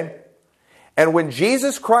 okay? And when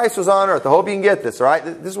Jesus Christ was on earth, I hope you can get this, all right?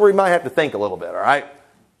 This is where you might have to think a little bit, all right?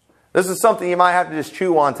 This is something you might have to just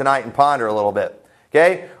chew on tonight and ponder a little bit,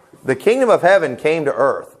 okay? The kingdom of heaven came to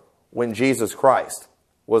earth when Jesus Christ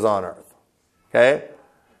was on earth, okay?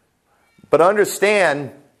 But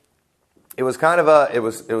understand, it was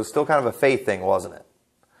still kind of a faith thing, wasn't it?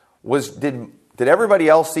 Did everybody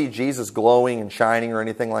else see Jesus glowing and shining or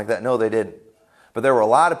anything like that? No, they didn't. But there were a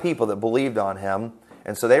lot of people that believed on him,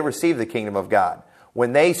 and so they received the kingdom of God.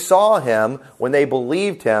 When they saw him, when they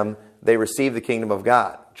believed him, they received the kingdom of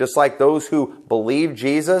God. Just like those who believed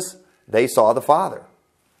Jesus, they saw the Father,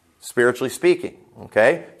 spiritually speaking.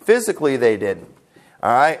 Okay? Physically, they didn't.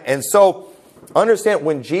 All right? And so, understand,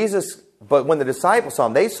 when the disciples saw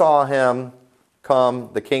him, they saw him come,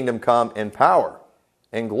 the kingdom come in power,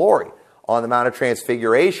 in glory, on the Mount of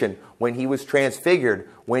Transfiguration, when he was transfigured,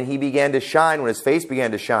 when he began to shine, when his face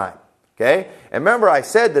began to shine. Okay? And remember, I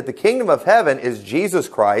said that the kingdom of heaven is Jesus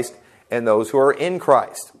Christ and those who are in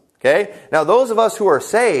Christ. Okay? Now, those of us who are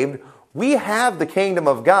saved, we have the kingdom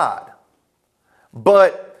of God.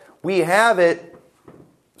 But we have it,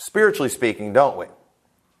 spiritually speaking, don't we?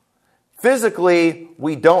 Physically,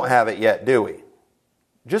 we don't have it yet, do we?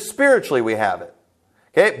 Just spiritually we have it.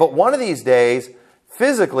 Okay? But one of these days,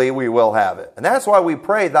 physically we will have it. And that's why we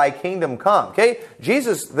pray, thy kingdom come. Okay?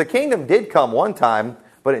 The kingdom did come one time,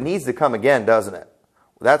 but it needs to come again, doesn't it?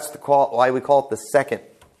 That's why we call it the second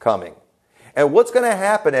coming. And what's going to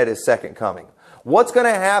happen at His second coming? What's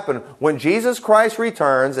going to happen when Jesus Christ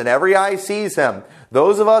returns and every eye sees Him?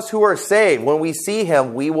 Those of us who are saved, when we see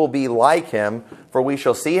Him, we will be like Him, for we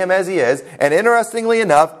shall see Him as He is. And interestingly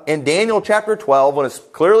enough, in Daniel chapter 12, when it's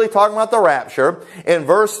clearly talking about the rapture, in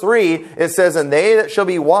verse 3, it says, "And they that shall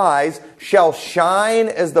be wise shall shine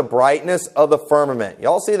as the brightness of the firmament."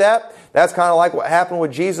 Y'all see that? That's kind of like what happened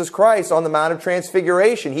with Jesus Christ on the Mount of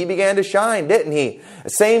Transfiguration. He began to shine, didn't He? The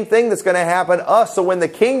same thing that's going to happen to us. So when the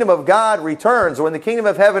kingdom of God returns, or when the kingdom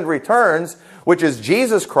of heaven returns, which is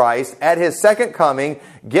Jesus Christ at His second coming,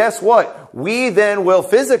 guess what? We then will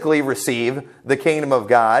physically receive the kingdom of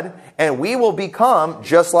God, and we will become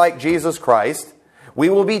just like Jesus Christ. We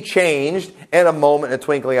will be changed in a moment, in a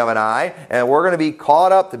twinkling of an eye, and we're going to be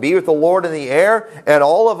caught up to be with the Lord in the air. And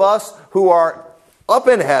all of us who are up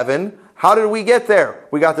in heaven, how did we get there?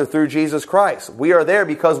 We got there through Jesus Christ. We are there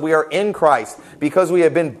because we are in Christ, because we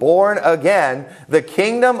have been born again. The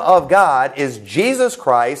kingdom of God is Jesus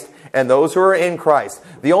Christ and those who are in Christ.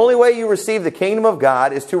 The only way you receive the kingdom of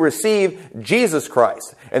God is to receive Jesus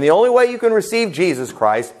Christ. And the only way you can receive Jesus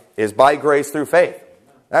Christ is by grace through faith.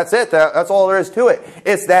 That's it. That's all there is to it.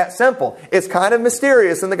 It's that simple. It's kind of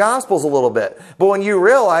mysterious in the Gospels a little bit. But when you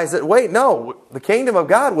realize that, wait, no, the kingdom of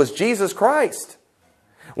God was Jesus Christ.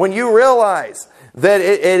 When you realize that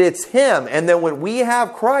it's Him, and then when we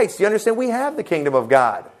have Christ, you understand we have the kingdom of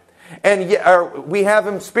God. And we have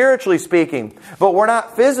Him spiritually speaking, but we're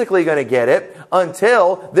not physically going to get it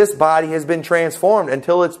until this body has been transformed,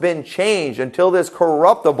 until it's been changed, until this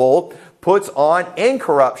corruptible puts on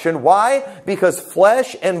incorruption. Why? Because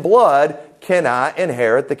flesh and blood cannot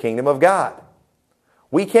inherit the kingdom of God.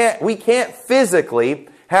 We can't physically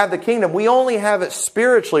have the kingdom. We only have it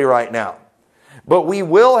spiritually right now. But we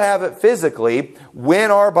will have it physically when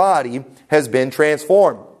our body has been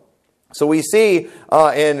transformed. So we see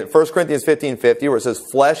in 1 Corinthians 15:50 where it says,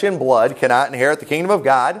 "Flesh and blood cannot inherit the kingdom of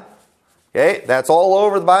God." Okay, that's all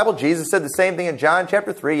over the Bible. Jesus said the same thing in John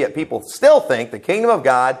chapter 3, yet people still think the kingdom of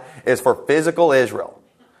God is for physical Israel,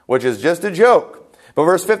 which is just a joke. But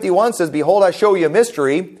verse 51 says, "Behold, I show you a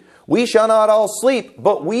mystery. We shall not all sleep,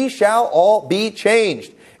 but we shall all be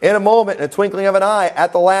changed. In a moment, in a twinkling of an eye,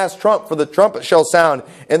 at the last trump, for the trumpet shall sound,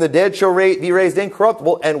 and the dead shall be raised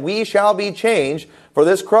incorruptible, and we shall be changed. For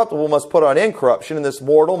this corruptible must put on incorruption, and this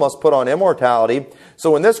mortal must put on immortality. So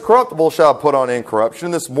when this corruptible shall put on incorruption,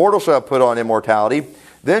 and this mortal shall put on immortality,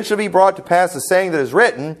 then shall be brought to pass the saying that is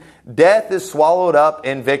written, death is swallowed up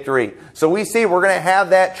in victory." So we see we're going to have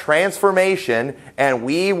that transformation, and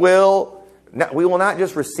we will not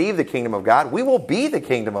just receive the kingdom of God, we will be the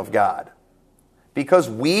kingdom of God. Because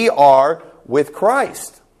we are with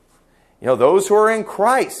Christ. You know, those who are in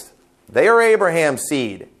Christ, they are Abraham's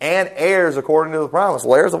seed and heirs according to the promise.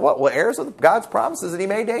 Well, heirs of what? Well, heirs of God's promises that He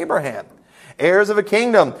made to Abraham. Heirs of a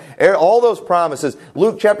kingdom. All those promises.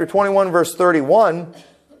 Luke chapter 21 verse 31.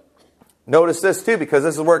 Notice this too, because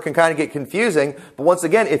this is where it can kind of get confusing. But once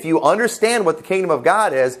again, if you understand what the kingdom of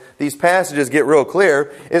God is, these passages get real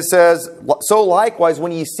clear. It says, "So likewise,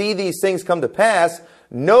 when ye see these things come to pass,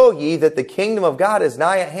 know ye that the kingdom of God is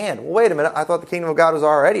nigh at hand." Well, wait a minute. I thought the kingdom of God was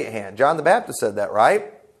already at hand. John the Baptist said that,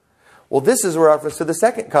 right? Well, this is a reference to the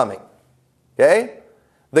second coming. Okay?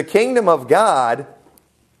 The kingdom of God,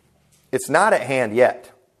 it's not at hand yet.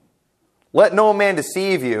 "Let no man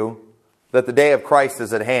deceive you that the day of Christ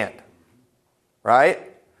is at hand." Right?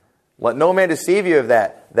 "Let no man deceive you of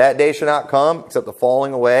that. That day shall not come except the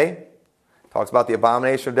falling away." Talks about the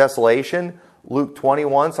abomination of desolation. Luke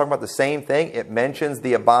 21 talking about the same thing. It mentions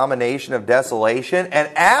the abomination of desolation. And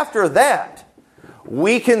after that,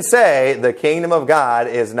 we can say the kingdom of God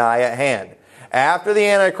is nigh at hand. After the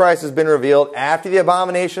Antichrist has been revealed, after the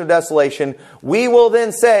abomination of desolation, we will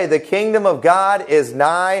then say the kingdom of God is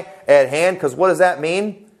nigh at hand. Because what does that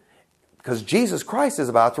mean? Because Jesus Christ is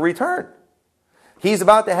about to return. He's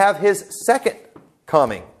about to have His second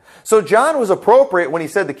coming. So John was appropriate when he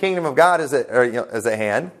said the kingdom of God is at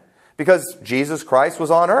hand. Because Jesus Christ was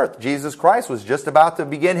on earth. Jesus Christ was just about to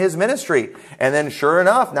begin His ministry. And then sure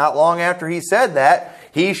enough, not long after He said that,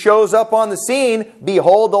 He shows up on the scene,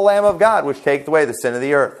 "Behold the Lamb of God, which taketh away the sin of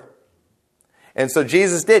the earth." And so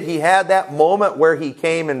Jesus did. He had that moment where He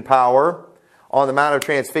came in power on the Mount of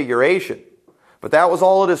Transfiguration. But that was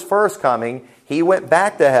all at His first coming. He went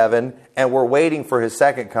back to heaven, and we're waiting for His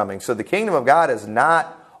second coming. So the kingdom of God is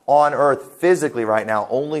not on earth physically right now,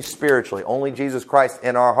 only spiritually, only Jesus Christ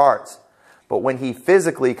in our hearts. But when He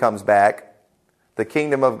physically comes back,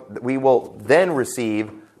 we will then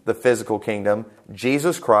receive the physical kingdom,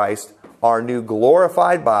 Jesus Christ, our new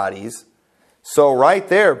glorified bodies. So right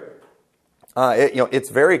there, it's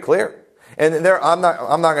very clear. And I'm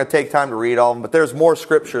not going to take time to read all of them, but there's more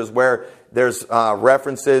scriptures where there's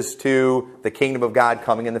references to the kingdom of God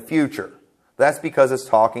coming in the future. That's because it's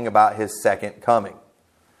talking about His second coming.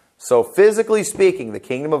 So physically speaking, the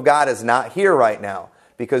kingdom of God is not here right now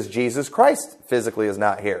because Jesus Christ physically is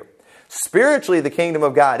not here. Spiritually, the kingdom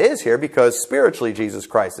of God is here because spiritually Jesus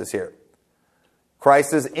Christ is here.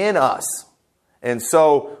 Christ is in us. And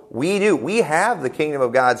so we have the kingdom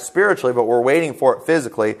of God spiritually, but we're waiting for it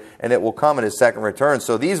physically, and it will come in His second return.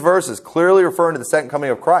 So these verses clearly refer to the second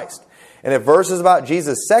coming of Christ. And if verses about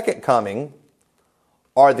Jesus' second coming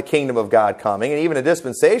are the kingdom of God coming, and even a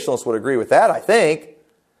dispensationalist would agree with that, I think,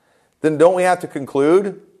 then don't we have to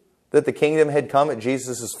conclude that the kingdom had come at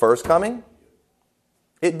Jesus' first coming?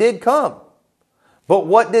 It did come. But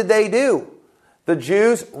what did they do? The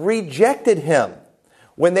Jews rejected Him.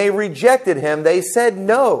 When they rejected Him, they said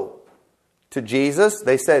no to Jesus.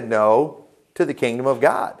 They said no to the kingdom of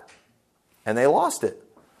God. And they lost it.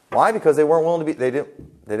 Why? Because they weren't willing to be, they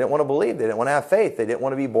didn't want to believe. They didn't want to have faith. They didn't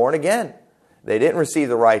want to be born again. They didn't receive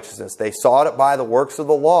the righteousness. They sought it by the works of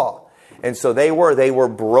the law. And so they were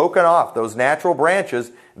broken off. Those natural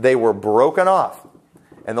branches, they were broken off.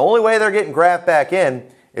 And the only way they're getting grafted back in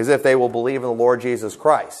is if they will believe in the Lord Jesus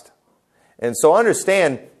Christ. And so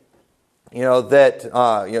understand, that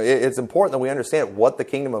it's important that we understand what the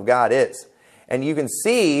kingdom of God is. And you can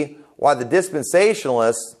see why the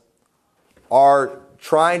dispensationalists are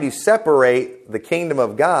trying to separate the kingdom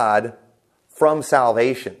of God from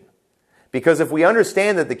salvation. Because if we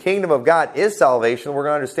understand that the kingdom of God is salvation, we're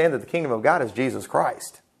going to understand that the kingdom of God is Jesus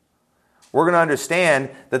Christ. We're going to understand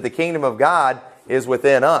that the kingdom of God is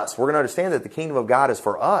within us. We're going to understand that the kingdom of God is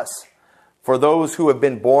for us. For those who have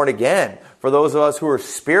been born again. For those of us who are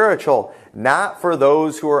spiritual. Not for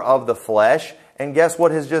those who are of the flesh. And guess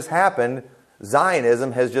what has just happened?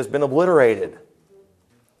 Zionism has just been obliterated.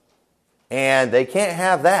 And they can't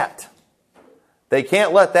have that. They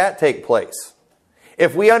can't let that take place.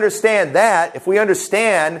 If we understand that, if we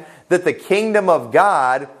understand that the kingdom of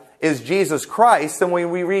God is Jesus Christ, then when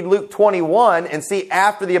we read Luke 21 and see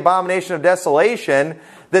after the abomination of desolation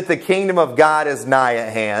that the kingdom of God is nigh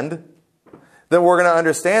at hand, then we're going to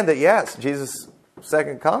understand that yes, Jesus'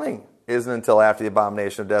 second coming isn't until after the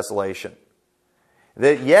abomination of desolation.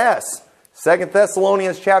 That yes, 2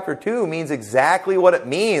 Thessalonians chapter 2 means exactly what it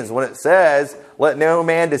means when it says, let no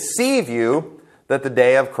man deceive you that the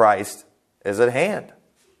day of Christ is at hand.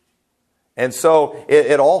 And so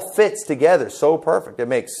it all fits together so perfect. It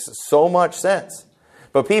makes so much sense.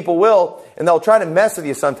 But people will, and they'll try to mess with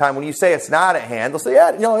you sometime when you say it's not at hand. They'll say,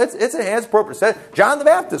 yeah, it's at hand, it's appropriate. John the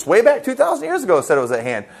Baptist, way back 2,000 years ago, said it was at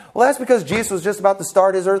hand. Well, that's because Jesus was just about to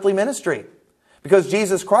start His earthly ministry. Because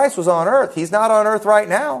Jesus Christ was on earth. He's not on earth right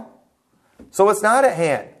now. So it's not at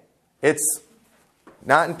hand. It's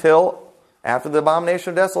not until after the abomination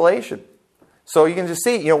of desolation. So you can just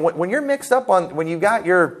see, when you're mixed up on, when you've got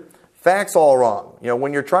your facts all wrong,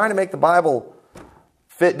 when you're trying to make the Bible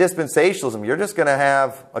fit dispensationalism, you're just going to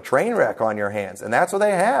have a train wreck on your hands. And that's what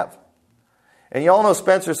they have. And you all know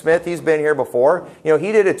Spencer Smith. He's been here before. He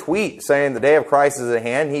did a tweet saying the day of Christ is at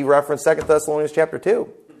hand. He referenced 2 Thessalonians chapter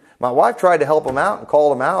 2. My wife tried to help him out and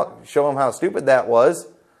called him out, show him how stupid that was,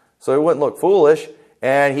 so he wouldn't look foolish.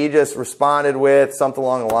 And he just responded with something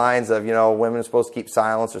along the lines of, women are supposed to keep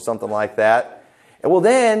silence or something like that. And well,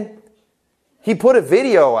 then he put a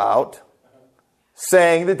video out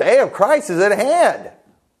saying the day of Christ is at hand.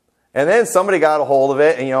 And then somebody got a hold of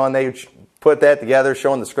it, and they put that together,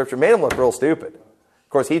 showing the scripture, made him look real stupid. Of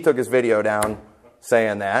course, he took his video down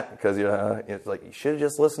saying that because it's like, you should have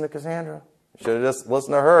just listened to Cassandra. You should have just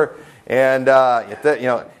listened to her. And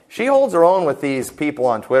she holds her own with these people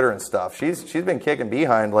on Twitter and stuff. She's been kicking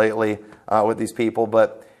behind lately with these people,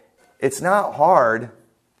 but it's not hard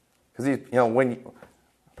because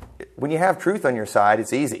when you have truth on your side,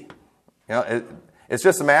 it's easy. It's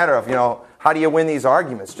just a matter of how do you win these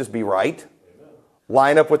arguments? Just be right,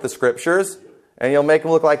 line up with the scriptures, and you'll make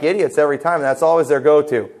them look like idiots every time. And that's always their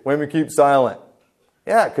go-to. Women keep silent.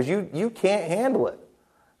 Yeah, because you can't handle it.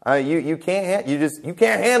 You can't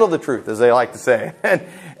handle the truth, as they like to say.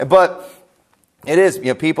 But it is,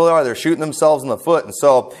 people they're shooting themselves in the foot. And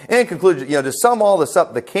so, in conclusion, to sum all this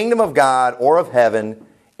up, the kingdom of God or of heaven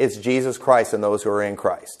is Jesus Christ and those who are in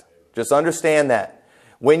Christ. Just understand that.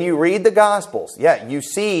 When you read the Gospels, you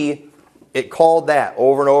see it called that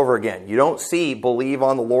over and over again. You don't see believe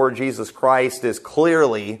on the Lord Jesus Christ as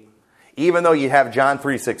clearly, even though you have John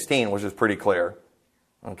 3:16, which is pretty clear.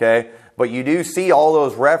 Okay? But you do see all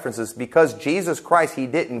those references because Jesus Christ, He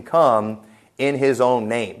didn't come in His own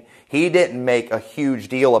name. He didn't make a huge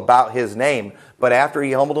deal about his name. But after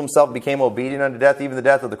he humbled himself and became obedient unto death, even the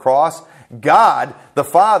death of the cross, God, the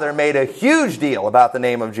Father, made a huge deal about the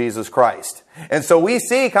name of Jesus Christ. And so we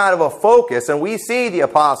see kind of a focus, and we see the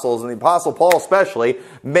apostles, and the Apostle Paul especially,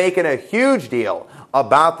 making a huge deal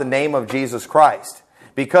about the name of Jesus Christ.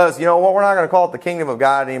 Because, you know what, we're not going to call it the kingdom of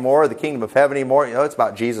God anymore, or the kingdom of heaven anymore. You know, it's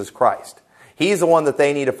about Jesus Christ. He's the one that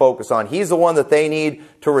they need to focus on. He's the one that they need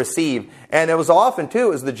to receive. And it was often, too,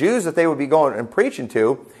 it was the Jews that they would be going and preaching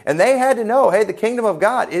to. And they had to know, hey, the kingdom of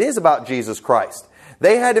God, it is about Jesus Christ.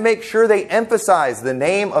 They had to make sure they emphasized the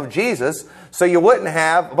name of Jesus so you wouldn't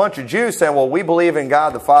have a bunch of Jews saying, well, we believe in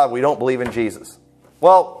God the Father, we don't believe in Jesus.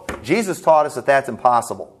 Well, Jesus taught us that that's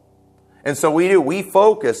impossible. And so we do. We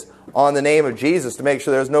focus on the name of Jesus to make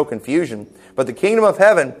sure there's no confusion. But the kingdom of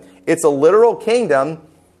heaven, it's a literal kingdom.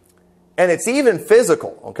 And it's even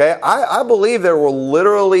physical, okay? I believe there will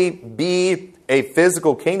literally be a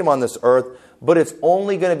physical kingdom on this earth, but it's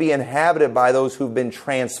only going to be inhabited by those who've been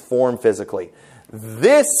transformed physically.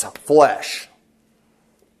 This flesh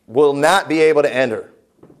will not be able to enter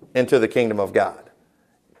into the kingdom of God.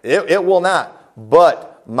 It will not,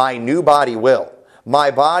 but my new body will.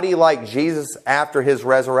 My body, like Jesus after his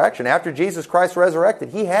resurrection. After Jesus Christ resurrected,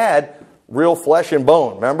 he had real flesh and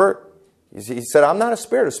bone, remember? He said, I'm not a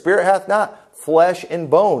spirit. A spirit hath not flesh and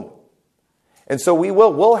bone. And so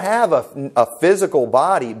we'll have a physical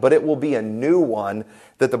body, but it will be a new one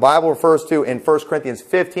that the Bible refers to in 1 Corinthians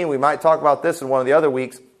 15. We might talk about this in one of the other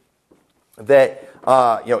weeks. That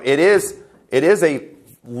it is a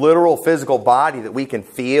literal physical body that we can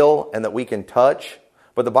feel and that we can touch.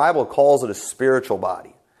 But the Bible calls it a spiritual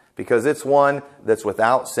body because it's one that's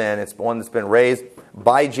without sin. It's one that's been raised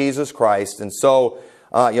by Jesus Christ. And so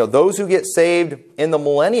those who get saved in the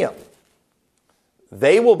millennium,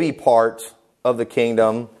 they will be part of the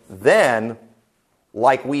kingdom then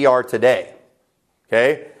like we are today.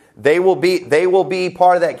 Okay? They will be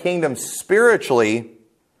part of that kingdom spiritually,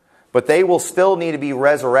 but they will still need to be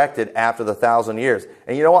resurrected after the 1,000 years.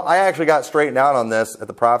 And you know what? I actually got straightened out on this at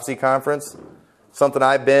the prophecy conference. Something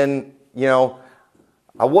I've been,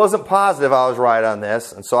 I wasn't positive I was right on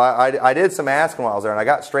this. And so I did some asking while I was there, and I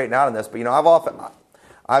got straightened out on this.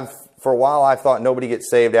 But, for a while, I thought nobody gets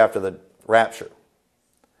saved after the rapture.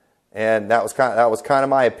 And that was kind of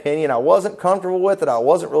my opinion. I wasn't comfortable with it. I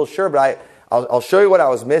wasn't real sure, but I'll show you what I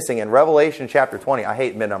was missing. In Revelation chapter 20, I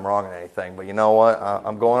hate admitting I'm wrong on anything, but you know what?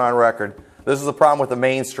 I'm going on record. This is the problem with the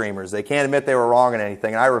mainstreamers. They can't admit they were wrong on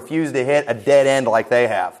anything, and I refuse to hit a dead end like they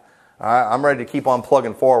have. All right? I'm ready to keep on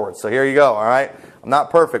plugging forward. So here you go, all right? I'm not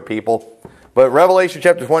perfect, people. But Revelation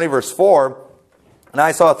chapter 20, verse 4, and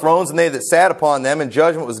I saw thrones, and they that sat upon them, and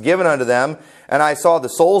judgment was given unto them. And I saw the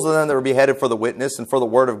souls of them that were beheaded for the witness and for the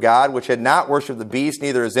word of God, which had not worshipped the beast,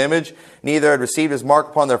 neither his image, neither had received his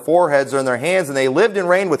mark upon their foreheads or in their hands. And they lived and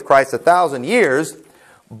reigned with Christ 1,000 years.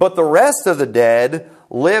 But the rest of the dead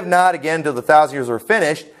lived not again till the 1,000 years were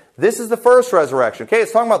finished. This is the first resurrection. Okay,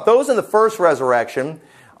 it's talking about those in the first resurrection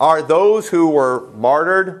are those who were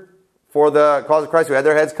martyred for the cause of Christ, who had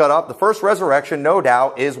their heads cut off. The first resurrection, no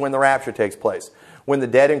doubt, is when the rapture takes place, when the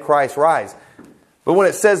dead in Christ rise. But when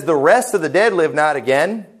it says the rest of the dead live not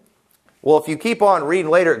again, well, if you keep on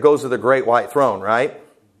reading later, it goes to the great white throne, right?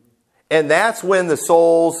 And that's when the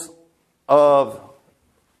souls of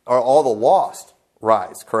all the lost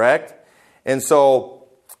rise, correct? And so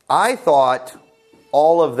I thought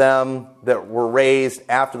all of them that were raised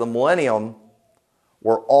after the millennium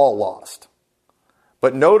were all lost.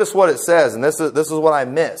 But notice what it says, and this is what I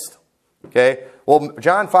missed. Okay? Well,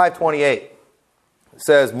 John 5:28. It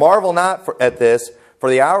says, marvel not at this, for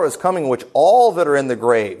the hour is coming in which all that are in the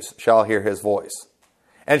graves shall hear his voice.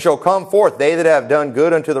 And shall come forth, they that have done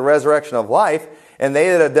good unto the resurrection of life, and they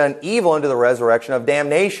that have done evil unto the resurrection of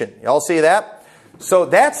damnation. Y'all see that? So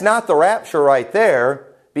that's not the rapture right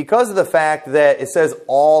there, because of the fact that it says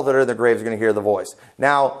all that are in the graves are going to hear the voice.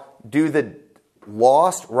 Now, do the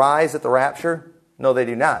lost rise at the rapture? No, they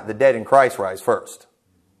do not. The dead in Christ rise first.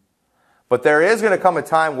 But there is going to come a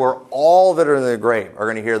time where all that are in the grave are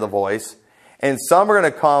going to hear the voice, and some are going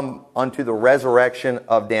to come unto the resurrection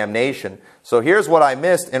of damnation. So here's what I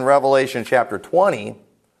missed in Revelation chapter 20.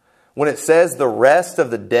 When it says the rest of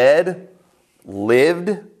the dead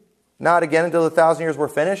lived not again until the 1,000 years were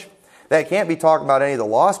finished, that can't be talking about any of the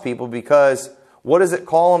lost people, because what does it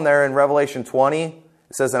call them there in Revelation 20?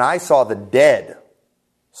 It says, and I saw the dead,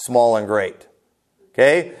 small and great.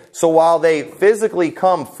 Okay? So while they physically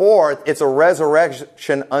come forth, it's a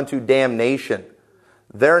resurrection unto damnation.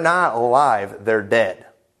 They're not alive, they're dead.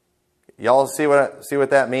 Y'all see what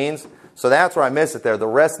that means? So that's where I miss it there. The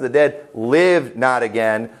rest of the dead lived not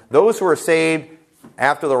again. Those who were saved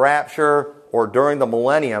after the rapture or during the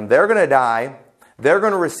millennium, they're going to die. They're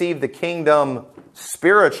going to receive the kingdom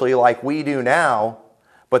spiritually like we do now.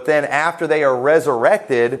 But then after they are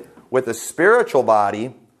resurrected with a spiritual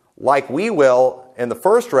body, like we will in the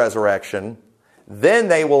first resurrection, then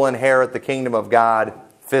they will inherit the kingdom of God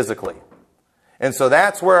physically. And so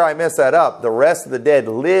that's where I messed that up. The rest of the dead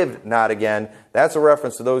lived not again. That's a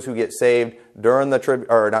reference to those who get saved during the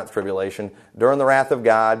tribulation, during the wrath of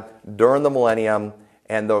God, during the millennium,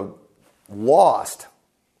 and the lost,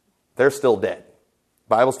 they're still dead.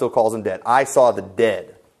 The Bible still calls them dead. I saw the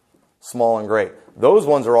dead, small and great. Those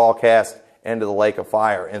ones are all cast into the lake of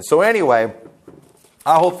fire. And so anyway,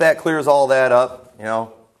 I hope that clears all that up. You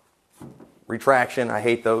know, retraction, I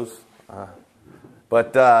hate those.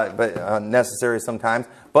 But necessary sometimes.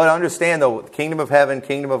 But understand, though, kingdom of heaven,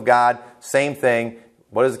 kingdom of God, same thing.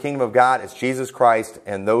 What is the kingdom of God? It's Jesus Christ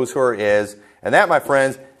and those who are His. And that, my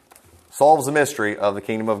friends, solves the mystery of the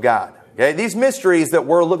kingdom of God. Okay, these mysteries that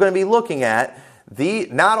we're going to be looking at,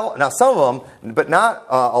 now some of them, but not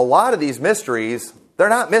a lot of these mysteries, they're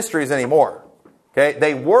not mysteries anymore. Okay,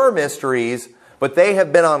 they were mysteries, but they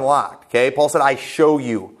have been unlocked. Okay, Paul said, I show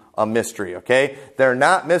you a mystery, okay? They're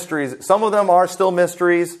not mysteries. Some of them are still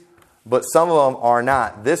mysteries, but some of them are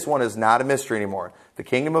not. This one is not a mystery anymore. The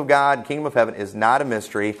kingdom of God, kingdom of heaven is not a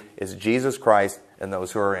mystery. It's Jesus Christ and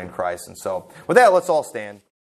those who are in Christ. And so, with that, let's all stand.